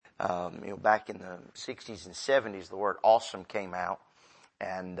Back in the 60s and 70s, the word awesome came out.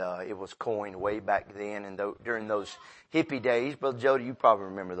 And it was coined way back then, and during those hippie days. Brother Jody, you probably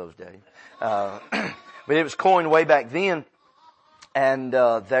remember those days. But it was coined way back then, and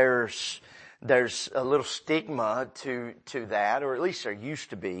there's a little stigma to that, or at least there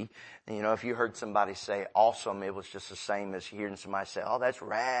used to be. If you heard somebody say awesome, it was just the same as hearing somebody say, "Oh, that's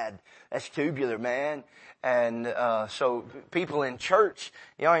rad. That's tubular, man." And so people in church,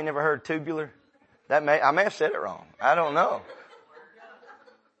 y'all ain't never heard tubular? I may have said it wrong. I don't know.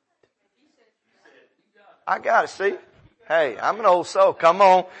 I got it, see? Hey, I'm an old soul. Come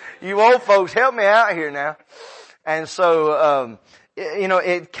on. You old folks, help me out here now. And so,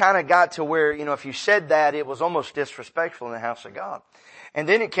 it kind of got to where, if you said that, it was almost disrespectful in the house of God. And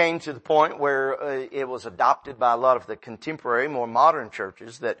then it came to the point where it was adopted by a lot of the contemporary, more modern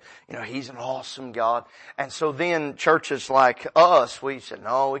churches that, He's an awesome God. And so then churches like us, we said,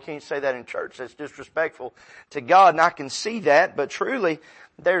 no, we can't say that in church. That's disrespectful to God. And I can see that, but truly,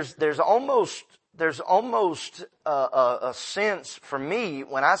 there's almost a sense for me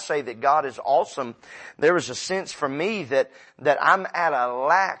when I say that God is awesome. There is a sense for me that I'm at a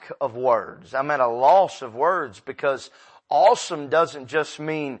lack of words. I'm at a loss of words, because awesome doesn't just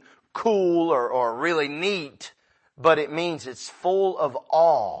mean cool or really neat, but it means it's full of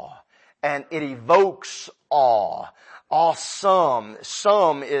awe, and it evokes awe. Awesome.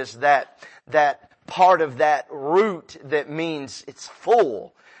 Some is that part of that root that means it's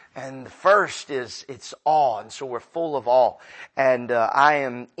full. And the first is, it's awe. And so we're full of awe. And I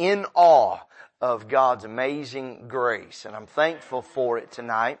am in awe of God's amazing grace. And I'm thankful for it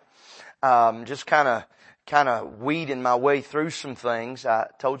tonight. Just kind of weeding my way through some things. I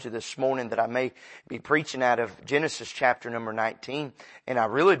told you this morning that I may be preaching out of Genesis chapter number 19. And I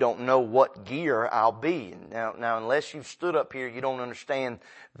really don't know what gear I'll be. Now unless you've stood up here, you don't understand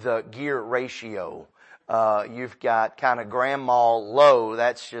the gear ratio. You've got kind of grandma low.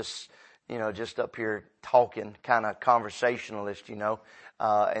 That's just up here talking, kind of conversationalist,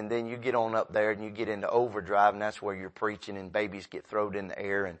 and then you get on up there and you get into overdrive, and that's where you're preaching and babies get thrown in the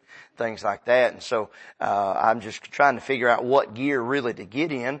air and things like that. And so, I'm just trying to figure out what gear really to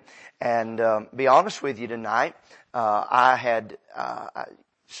get in. And, be honest with you tonight,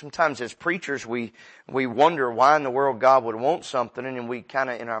 sometimes as preachers, we wonder why in the world God would want something, and then we kind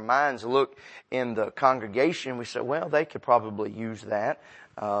of in our minds look in the congregation. We say, well, they could probably use that.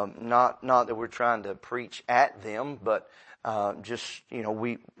 Not that we're trying to preach at them, but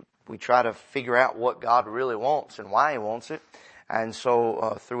we try to figure out what God really wants and why He wants it. And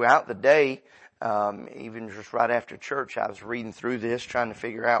so throughout the day, even just right after church, I was reading through this, trying to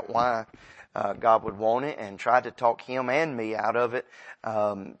figure out why God would want it, and tried to talk Him and me out of it.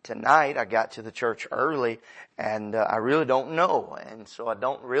 Tonight I got to the church early, and I really don't know. And so I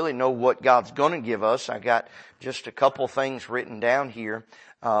don't really know what God's going to give us. I got just a couple things written down here,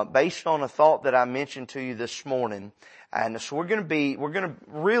 based on a thought that I mentioned to you this morning. And so we're going to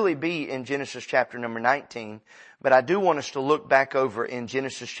really be in Genesis chapter number 19. But I do want us to look back over in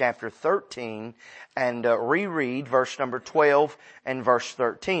Genesis chapter 13 and reread verse number 12 and verse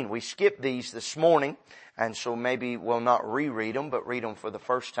 13. We skipped these this morning, and so maybe we'll not reread them, but read them for the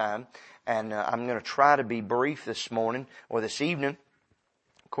first time. And I'm going to try to be brief this morning or this evening.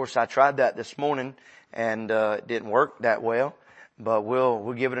 Of course, I tried that this morning, and it didn't work that well, but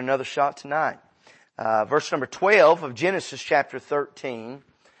we'll give it another shot tonight. Verse number 12 of Genesis chapter 13.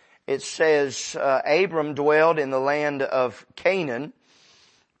 It says, Abram dwelled in the land of Canaan,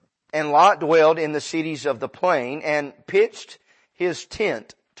 and Lot dwelled in the cities of the plain, and pitched his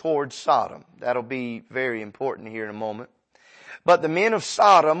tent towards Sodom. That'll be very important here in a moment. But the men of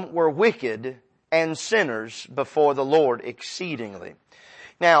Sodom were wicked and sinners before the Lord exceedingly.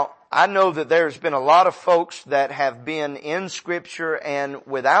 Now, I know that there's been a lot of folks that have been in Scripture and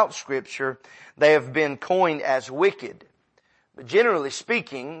without Scripture. They have been coined as wicked. But generally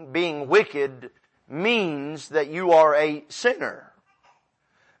speaking, being wicked means that you are a sinner.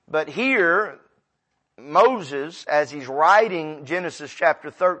 But here, Moses, as he's writing Genesis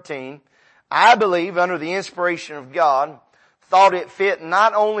chapter 13, I believe under the inspiration of God, thought it fit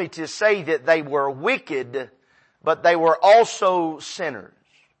not only to say that they were wicked, but they were also sinners.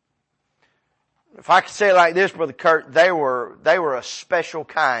 If I could say it like this, Brother Kurt, they were a special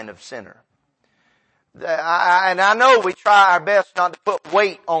kind of sinner. And I know we try our best not to put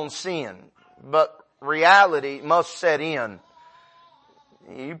weight on sin, but reality must set in.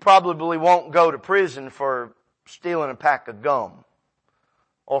 You probably won't go to prison for stealing a pack of gum,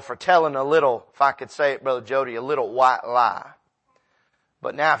 or for telling a little, if I could say it, Brother Jody, a little white lie.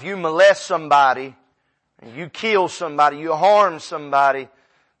 But now if you molest somebody, you kill somebody, you harm somebody,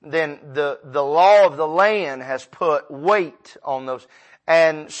 then the law of the land has put weight on those.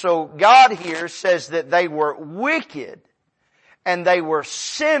 And so God here says that they were wicked and they were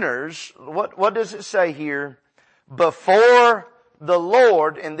sinners. What does it say here? Before the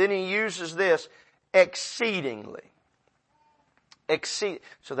Lord, and then he uses this, exceedingly.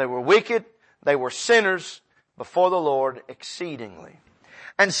 So they were wicked, they were sinners before the Lord exceedingly.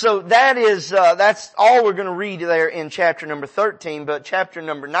 And so that's all we're going to read there in chapter number 13, but chapter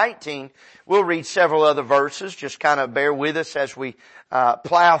number 19, we'll read several other verses. Just kind of bear with us as we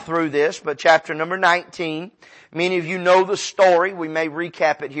plow through this. But chapter number 19, many of you know the story. We may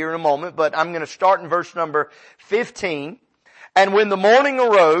recap it here in a moment, but I'm going to start in verse number 15. And when the morning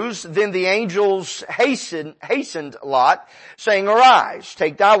arose, then the angels hastened Lot, saying, Arise,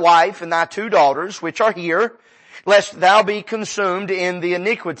 take thy wife and thy 2 daughters, which are here, lest thou be consumed in the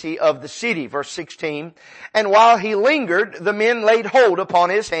iniquity of the city. Verse 16. And while he lingered, the men laid hold upon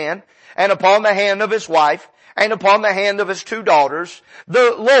his hand, and upon the hand of his wife, and upon the hand of his 2 daughters,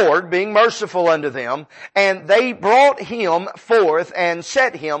 the Lord being merciful unto them, and they brought him forth and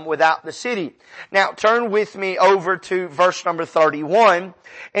set him without the city. Now turn with me over to verse number 31,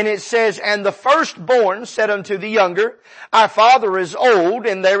 and it says, And the firstborn said unto the younger, Our father is old,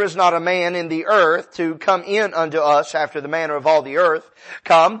 and there is not a man in the earth to come in unto us after the manner of all the earth.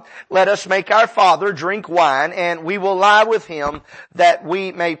 Come, let us make our father drink wine, and we will lie with him, that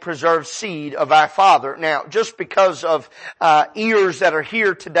we may preserve seed of our father. Now, just because of ears that are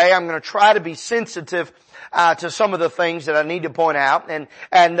here today, I'm going to try to be sensitive to some of the things that I need to point out,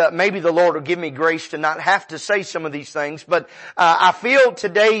 and maybe the Lord will give me grace to not have to say some of these things. But I feel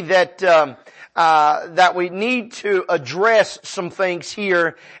today that we need to address some things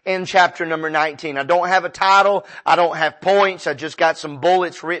here in chapter number 19. I don't have a title. I don't have points. I just got some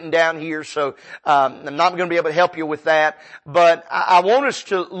bullets written down here, so I'm not going to be able to help you with that. But I want us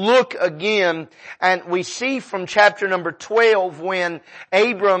to look again, and we see from chapter number 12 when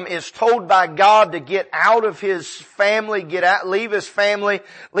Abram is told by God to get out of his family, leave his family,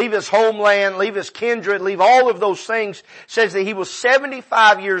 leave his homeland, leave his kindred, leave all of those things, says that he was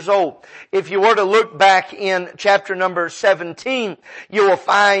 75 years old. If you were to look back in chapter number 17, you will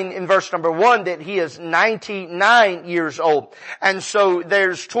find in verse number 1 that he is 99 years old. And so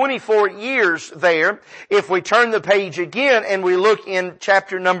there's 24 years there. If we turn the page again and we look in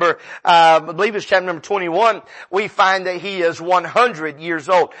chapter number, I believe it's chapter number 21, we find that he is 100 years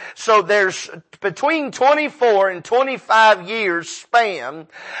old. So there's between 24 and 25 years span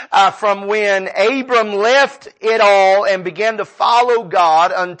from when Abram left it all and began to follow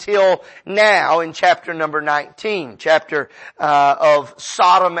God until now in chapter number 19, chapter of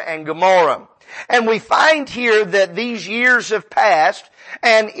Sodom and Gomorrah. And we find here that these years have passed,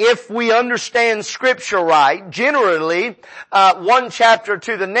 and if we understand Scripture right, generally one chapter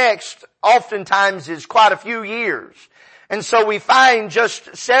to the next oftentimes is quite a few years. And so we find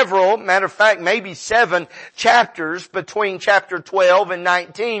just several, matter of fact, maybe 7 chapters between chapter 12 and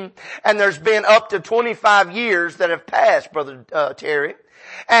 19, and there's been up to 25 years that have passed, Brother Terry.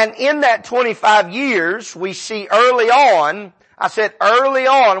 And in that 25 years, we see early on,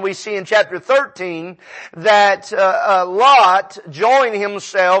 we see in chapter 13 that Lot joined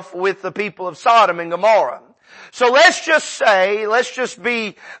himself with the people of Sodom and Gomorrah. So let's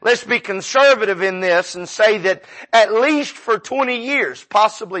be conservative in this and say that at least for 20 years,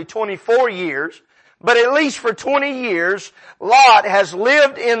 possibly 24 years, but at least for 20 years, Lot has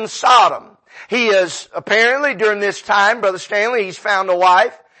lived in Sodom. He is apparently during this time, Brother Stanley, he's found a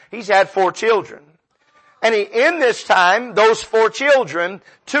wife. He's had 4 children. And in this time, those 4 children,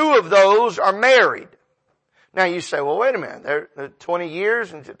 2 of those are married. Now you say, well, wait a minute, they're 20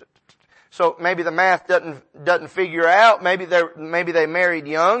 years and so maybe the math doesn't figure out. Maybe they married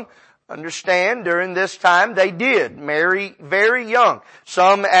young. Understand, during this time they did marry very young.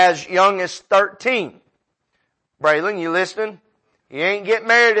 Some as young as 13. Braylon, you listening? You ain't get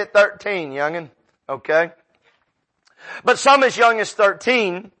married at 13, youngin'. Okay? But some as young as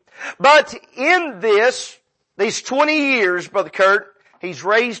 13. But in these 20 years, Brother Kurt, he's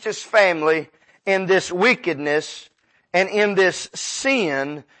raised his family in this wickedness and in this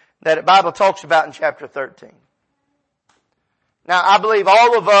sin that the Bible talks about in chapter 13. Now, I believe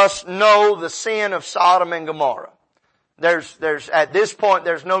all of us know the sin of Sodom and Gomorrah. At this point,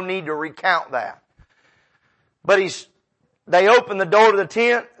 there's no need to recount that. But they open the door to the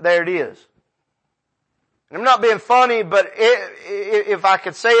tent, there it is. And I'm not being funny, but if I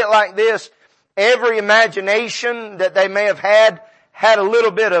could say it like this, every imagination that they may have had a little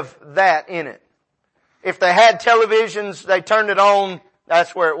bit of that in it. If they had televisions, they turned it on,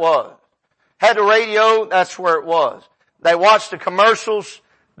 that's where it was. Had the radio, that's where it was. They watched the commercials,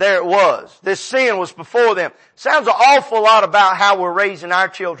 there it was. This sin was before them. Sounds an awful lot about how we're raising our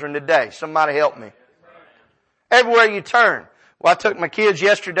children today. Somebody help me. Everywhere you turn. Well, I took my kids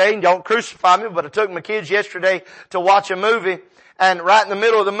yesterday, and don't crucify me, but I took my kids yesterday to watch a movie, and right in the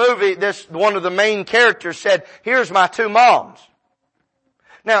middle of the movie, one of the main characters said, "Here's my two moms."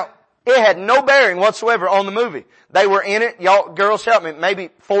 Now, it had no bearing whatsoever on the movie. They were in it. Y'all, girls help me.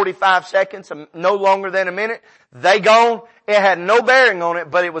 Maybe 45 seconds, no longer than a minute. They gone. It had no bearing on it,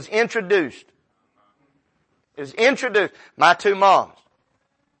 but it was introduced. It was introduced. My two moms.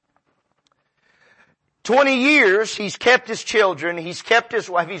 20 years, he's kept his children. He's kept his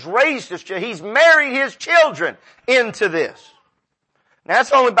wife. He's raised his children. He's married his children into this. Now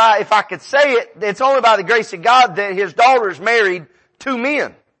that's only by, if I could say it, it's only by the grace of God that his daughter's married two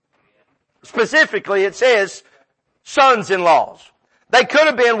men. Specifically, it says sons-in-laws. They could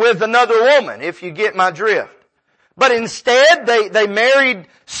have been with another woman, if you get my drift. But instead, they married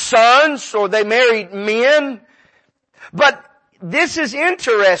sons, or they married men. But this is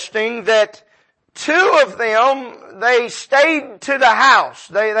interesting that two of them, they stayed to the house.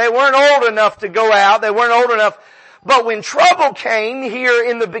 They weren't old enough to go out. They weren't old enough. But when trouble came here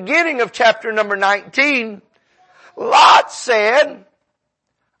in the beginning of chapter number 19, Lot said,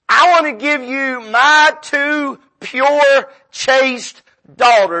 "I want to give you my two pure, chaste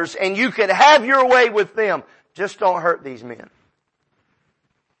daughters, and you can have your way with them. Just don't hurt these men."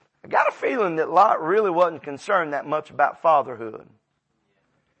 I got a feeling that Lot really wasn't concerned that much about fatherhood.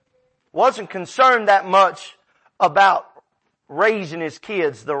 Wasn't concerned that much about raising his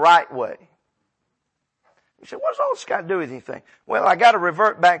kids the right way. You say, what does all this got to do with anything? Well, I got to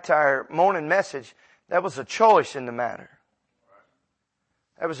revert back to our morning message. There was a choice in the matter.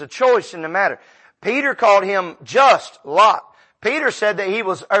 There was a choice in the matter. Peter called him just Lot. Peter said that he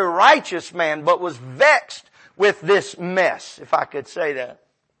was a righteous man, but was vexed with this mess, if I could say that.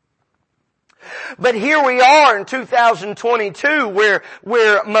 But here we are in 2022 where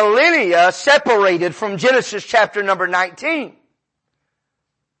millennia separated from Genesis chapter number 19.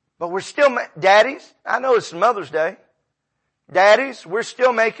 But we're still, daddies, I know it's Mother's Day. Daddies, we're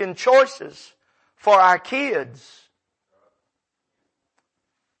still making choices for our kids.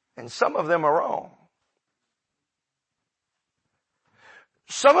 And some of them are wrong.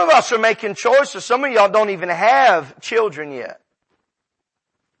 Some of us are making choices. Some of y'all don't even have children yet.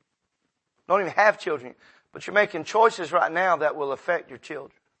 Don't even have children. But you're making choices right now that will affect your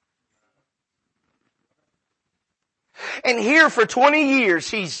children. And here for 20 years,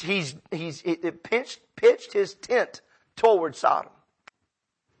 he's pitched his tent toward Sodom.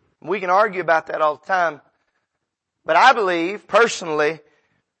 We can argue about that all the time. But I believe, personally,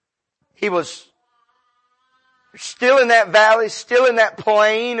 he was still in that valley, still in that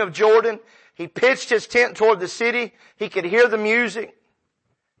plain of Jordan. He pitched his tent toward the city. He could hear the music.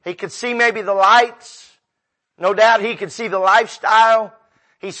 He could see maybe the lights. No doubt he could see the lifestyle.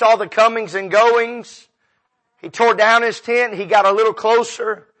 He saw the comings and goings. He tore down his tent. He got a little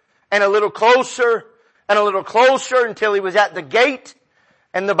closer and a little closer and a little closer until he was at the gate.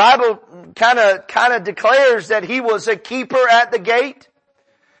 And the Bible kind of declares that he was a keeper at the gate.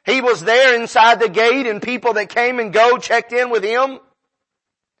 He was there inside the gate, and people that came and go checked in with him.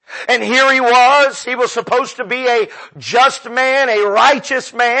 And here he was supposed to be a just man, a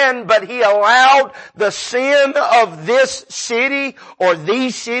righteous man, but he allowed the sin of this city or the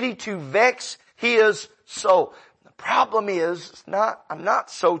city to vex his soul. The problem is, I'm not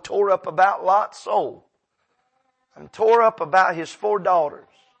so tore up about Lot's soul. I'm tore up about his 4 daughters.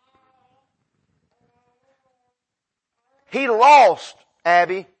 He lost,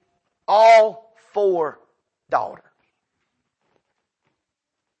 Abby, all 4 daughters.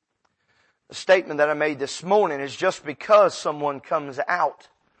 The statement that I made this morning is just because someone comes out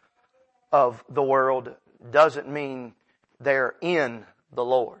of the world doesn't mean they're in the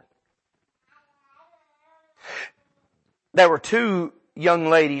Lord. There were 2 young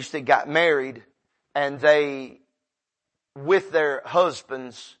ladies that got married, and they, with their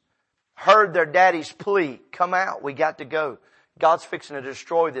husbands, heard their daddy's plea, "Come out, we got to go. God's fixing to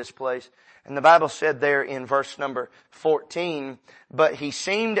destroy this place." And the Bible said there in verse number 14, "But he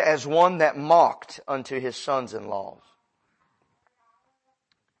seemed as one that mocked unto his sons-in-laws."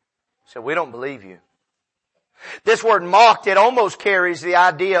 So we don't believe you. This word mocked, it almost carries the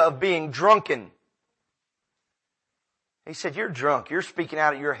idea of being drunken. He said, "You're drunk. You're speaking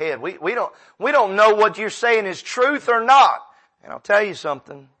out of your head. We don't know what you're saying is truth or not." And I'll tell you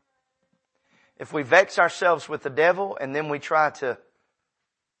something. If we vex ourselves with the devil and then we try to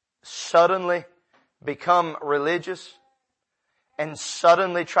suddenly become religious and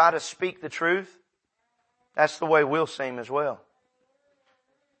suddenly try to speak the truth, that's the way we'll seem as well.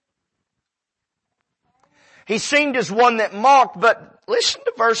 He seemed as one that mocked, but listen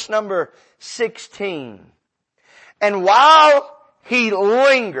to verse number 16. And while he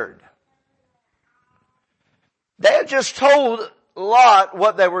lingered, they had just told Lot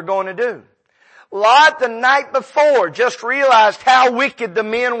what they were going to do. Lot the night before just realized how wicked the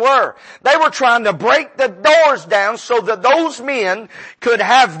men were. They were trying to break the doors down so that those men could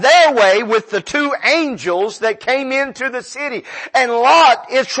have their way with the two angels that came into the city. And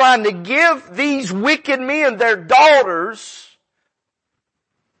Lot is trying to give these wicked men their daughters.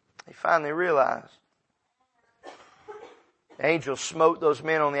 He finally realized. The angels smote those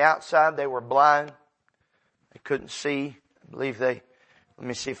men on the outside. They were blind. They couldn't see. I believe let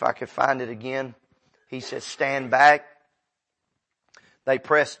me see if I could find it again. He says, stand back. They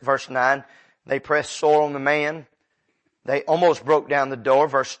pressed, verse 9, they pressed sore on the man. They almost broke down the door.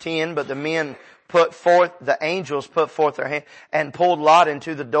 Verse 10, but the angels put forth their hand and pulled Lot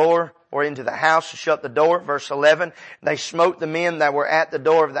into the door or into the house to shut the door. Verse 11, they smote the men that were at the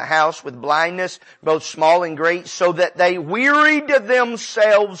door of the house with blindness, both small and great, so that they wearied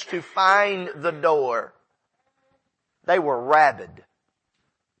themselves to find the door. They were rabid.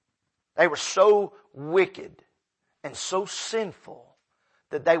 They were so wicked and so sinful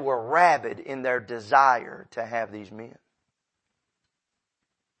that they were rabid in their desire to have these men.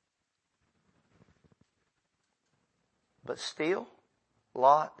 But still,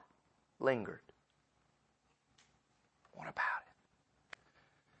 Lot lingered. What about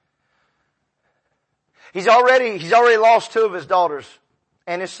it? He's already lost two of his daughters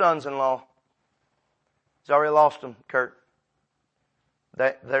and his sons-in-law. He's already lost them, Kurt.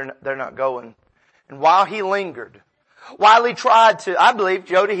 They're not going. And while he lingered, while he tried to, I believe,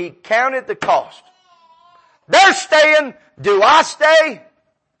 Jody, he counted the cost. They're staying. Do I stay?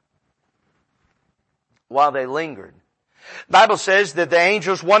 While they lingered. The Bible says that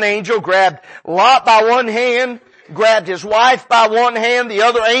one angel grabbed Lot by one hand, grabbed his wife by one hand, the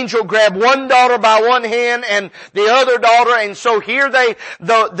other angel grabbed one daughter by one hand and the other daughter, and so here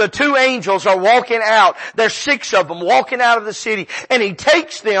the two angels are walking out. There's 6 of them walking out of the city, and he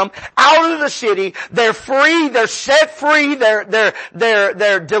takes them out of the city. They're free, they're set free,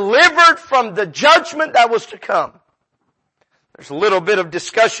 they're delivered from the judgment that was to come. There's a little bit of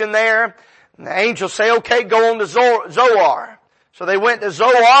discussion there. And the angels say, okay, go on to Zoar. So they went to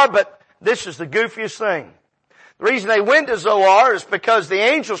Zoar, but this is the goofiest thing. The reason they went to Zoar is because the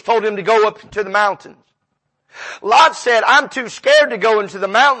angels told him to go up to the mountains. Lot said, I'm too scared to go into the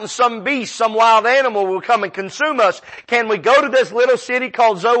mountains. Some beast, some wild animal will come and consume us. Can we go to this little city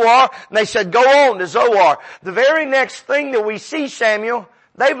called Zoar? And they said, go on to Zoar. The very next thing that we see, Samuel,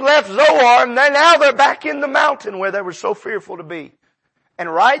 they've left Zoar and now they're back in the mountain where they were so fearful to be.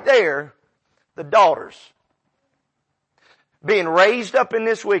 And right there, the daughters, being raised up in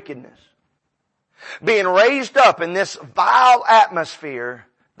this wickedness, being raised up in this vile atmosphere,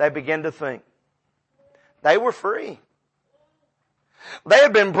 they begin to think. They were free. They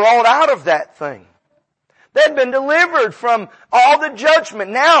had been brought out of that thing. They had been delivered from all the judgment.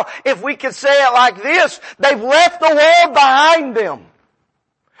 Now, if we could say it like this, they've left the world behind them.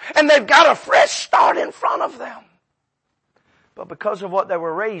 And they've got a fresh start in front of them. But because of what they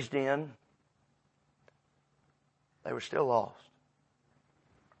were raised in, they were still lost.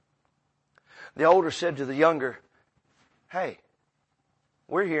 The older said to the younger, hey,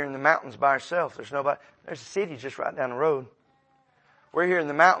 we're here in the mountains by ourselves. There's a city just right down the road. We're here in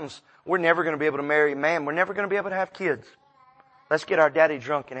the mountains. We're never going to be able to marry a man. We're never going to be able to have kids. Let's get our daddy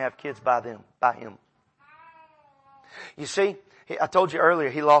drunk and have kids by him. You see, I told you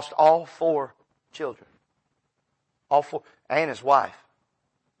earlier, he lost all 4 children. All 4. And his wife.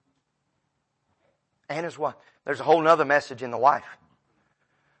 There's a whole other message in the wife.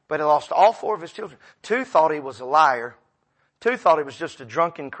 But he lost all 4 of his children. 2 thought he was a liar. 2 thought he was just a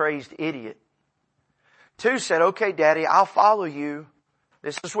drunken, crazed idiot. 2 said, okay, Daddy, I'll follow you.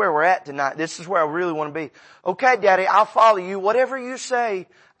 This is where we're at tonight. This is where I really want to be. Okay, Daddy, I'll follow you. Whatever you say,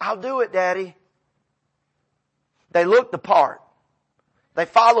 I'll do it, Daddy. They look the part. They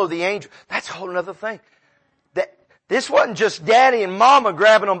follow the angel. That's a whole other thing. This wasn't just Daddy and Mama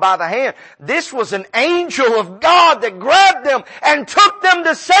grabbing them by the hand. This was an angel of God that grabbed them and took them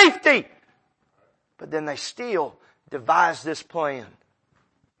to safety. But then they still devised this plan.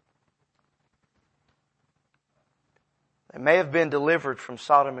 They may have been delivered from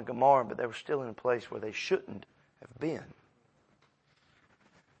Sodom and Gomorrah, but they were still in a place where they shouldn't have been.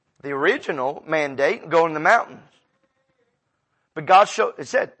 The original mandate, go in the mountains. But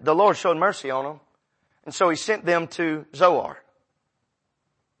the Lord showed mercy on them. And so He sent them to Zoar.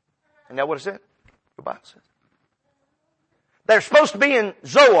 And now what is it? The Bible says. They're supposed to be in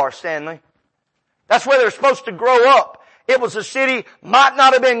Zoar, Stanley. That's where they're supposed to grow up. It was a city, might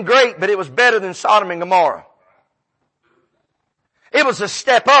not have been great, but it was better than Sodom and Gomorrah. It was a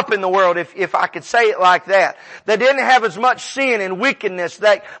step up in the world, if I could say it like that. They didn't have as much sin and wickedness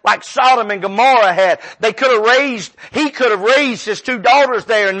like Sodom and Gomorrah had. He could have raised his two daughters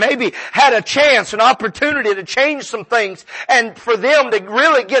there and maybe had a chance, an opportunity to change some things and for them to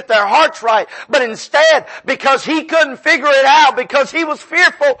really get their hearts right. But instead, because he couldn't figure it out, because he was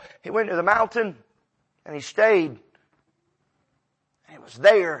fearful, he went to the mountain and he stayed. And he was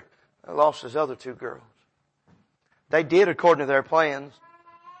there and lost his other two girls. They did according to their plans.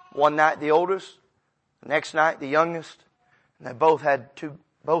 One night the oldest, the next night the youngest, and they both had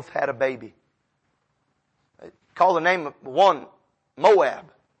a baby. They call the name of one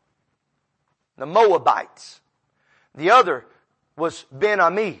Moab. The Moabites. The other was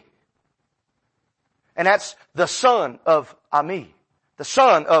Ben-Ami. And that's the son of Ami. The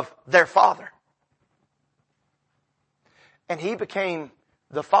son of their father. And he became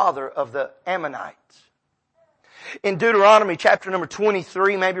the father of the Ammonites. In Deuteronomy chapter number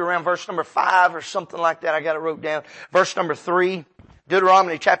 23, maybe around verse number 5 or something like that, I got it wrote down. Verse number 3.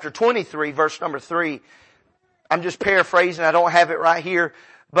 Deuteronomy chapter 23, verse number 3. I'm just paraphrasing, I don't have it right here.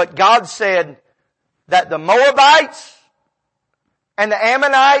 But God said that the Moabites and the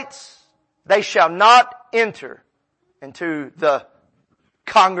Ammonites, they shall not enter into the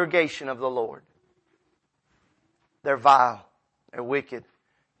congregation of the Lord. They're vile. They're wicked.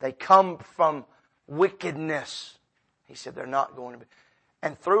 They come from wickedness. He said they're not going to be.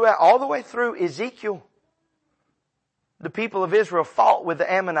 And throughout, all the way through Ezekiel, the people of Israel fought with the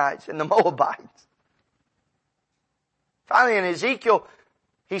Ammonites and the Moabites. Finally in Ezekiel,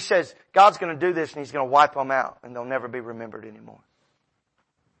 he says God's going to do this and He's going to wipe them out and they'll never be remembered anymore.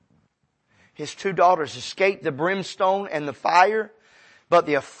 His two daughters escaped the brimstone and the fire, but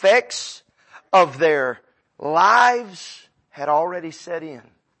the effects of their lives had already set in.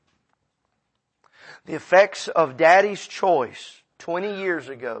 The effects of Daddy's choice 20 years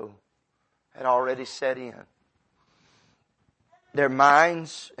ago had already set in. Their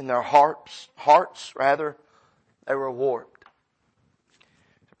minds and their hearts, they were warped.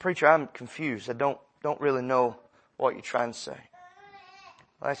 Preacher, I'm confused. I don't really know what you're trying to say.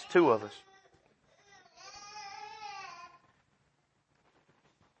 Well, that's two of us.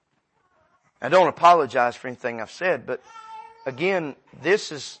 I don't apologize for anything I've said, but again,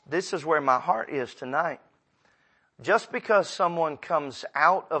 this is where my heart is tonight. Just because someone comes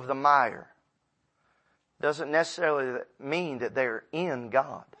out of the mire doesn't necessarily mean that they're in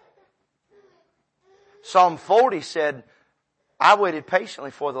God. Psalm 40 said, I waited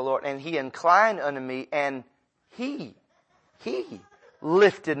patiently for the Lord, and He inclined unto me, and He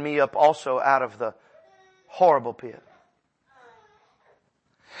lifted me up also out of the horrible pit.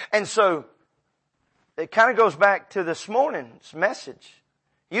 And so, it kind of goes back to this morning's message.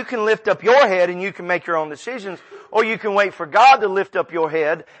 You can lift up your head and you can make your own decisions, or you can wait for God to lift up your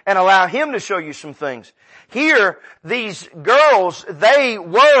head and allow Him to show you some things. Here, these girls, they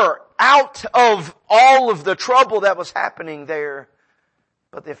were out of all of the trouble that was happening there,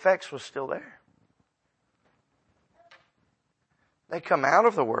 but the effects were still there. They come out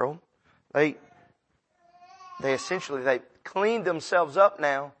of the world. They essentially cleaned themselves up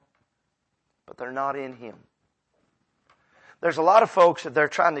now, but they're not in Him. There's a lot of folks that they're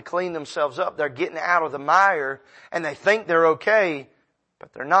trying to clean themselves up. They're getting out of the mire and they think they're okay,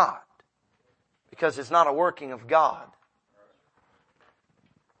 but they're not. Because it's not a working of God.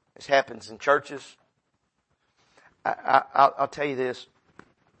 This happens in churches. I'll tell you this.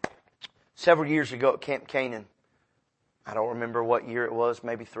 Several years ago at Camp Canaan, I don't remember what year it was,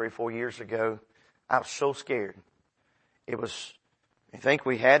 maybe 3 or 4 years ago, I was so scared. I think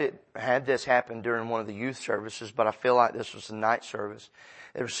we had this happen during one of the youth services, but I feel like this was the night service.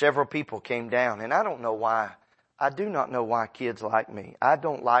 There were several people came down, and I don't know why. I do not know why kids like me. I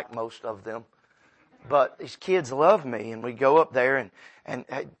don't like most of them, but these kids love me, and we go up there and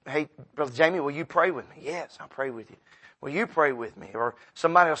hey, Brother Jamie, will you pray with me? Yes, I'll pray with you. Will you pray with me? Or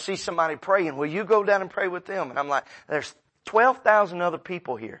somebody will see somebody praying. Will you go down and pray with them? And I'm like, there's 12,000 other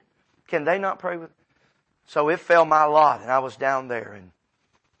people here. Can they not pray with? So it fell my lot, and I was down there and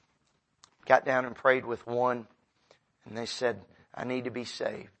got down and prayed with one, and they said, I need to be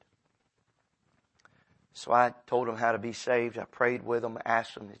saved. So I told them how to be saved. I prayed with them,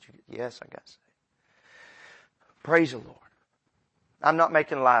 asked them, yes, I got saved. Praise the Lord. I'm not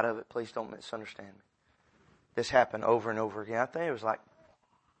making light of it. Please don't misunderstand me. This happened over and over again. I think it was like,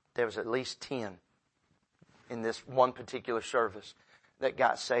 there was at least 10 in this one particular service that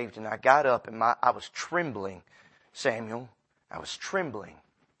got saved. And I got up and I was trembling, Samuel. I was trembling.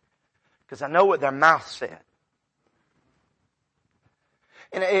 Because I know what their mouth said.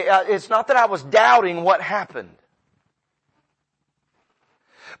 And it's not that I was doubting what happened.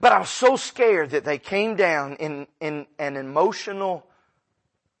 But I was so scared that they came down in an emotional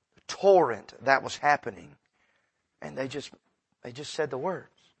torrent that was happening. And they just said the words.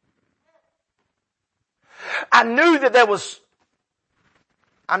 I knew that there was,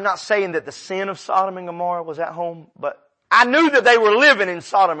 I'm not saying that the sin of Sodom and Gomorrah was at home, but I knew that they were living in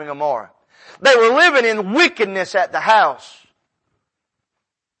Sodom and Gomorrah. They were living in wickedness at the house.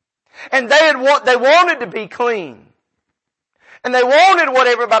 And they wanted to be clean. And they wanted what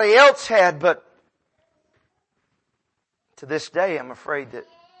everybody else had, but to this day I'm afraid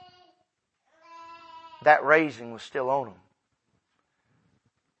that raising was still on them.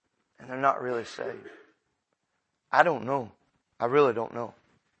 And they're not really saved. I don't know. I really don't know.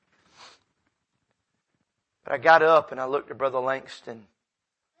 But I got up and I looked at Brother Langston.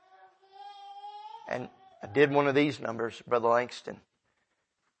 And I did one of these numbers, Brother Langston.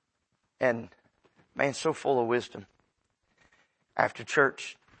 And man, so full of wisdom. After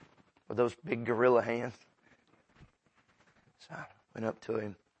church, with those big gorilla hands. So I went up to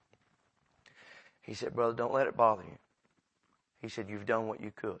him. He said, brother, don't let it bother you. He said, you've done what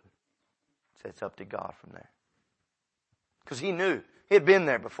you could. He said, it's up to God from there. Because he knew. He had been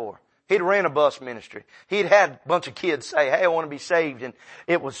there before. He'd ran a bus ministry. He'd had a bunch of kids say, hey, I want to be saved. And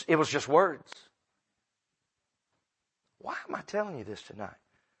it was just words. Why am I telling you this tonight?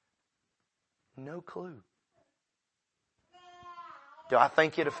 No clue. Do I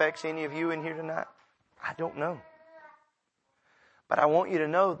think it affects any of you in here tonight? I don't know. But I want you to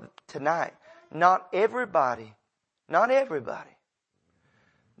know that tonight, not everybody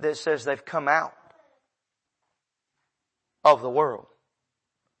that says they've come out of the world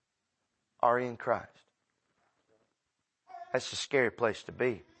are in Christ. That's a scary place to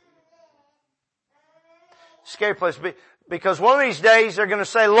be. Scary place to be. Because one of these days they're going to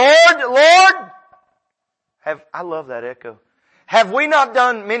say, Lord, Lord, I love that echo. Have we not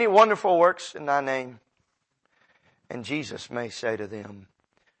done many wonderful works in thy name? And Jesus may say to them,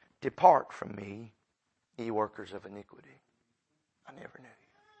 depart from me, ye workers of iniquity. I never knew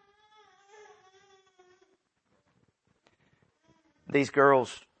you. These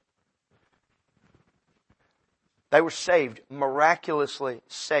girls, they were saved, miraculously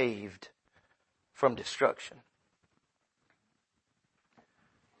saved from destruction.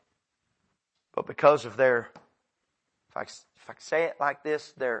 But because of their, if I say it like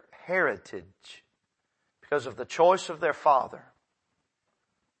this, their heritage, because of the choice of their father,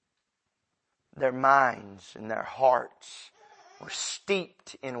 their minds and their hearts were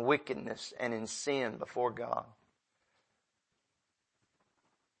steeped in wickedness and in sin before God.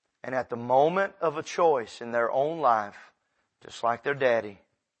 And at the moment of a choice in their own life, just like their daddy,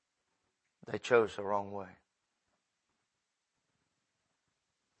 they chose the wrong way.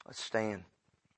 Let's stand.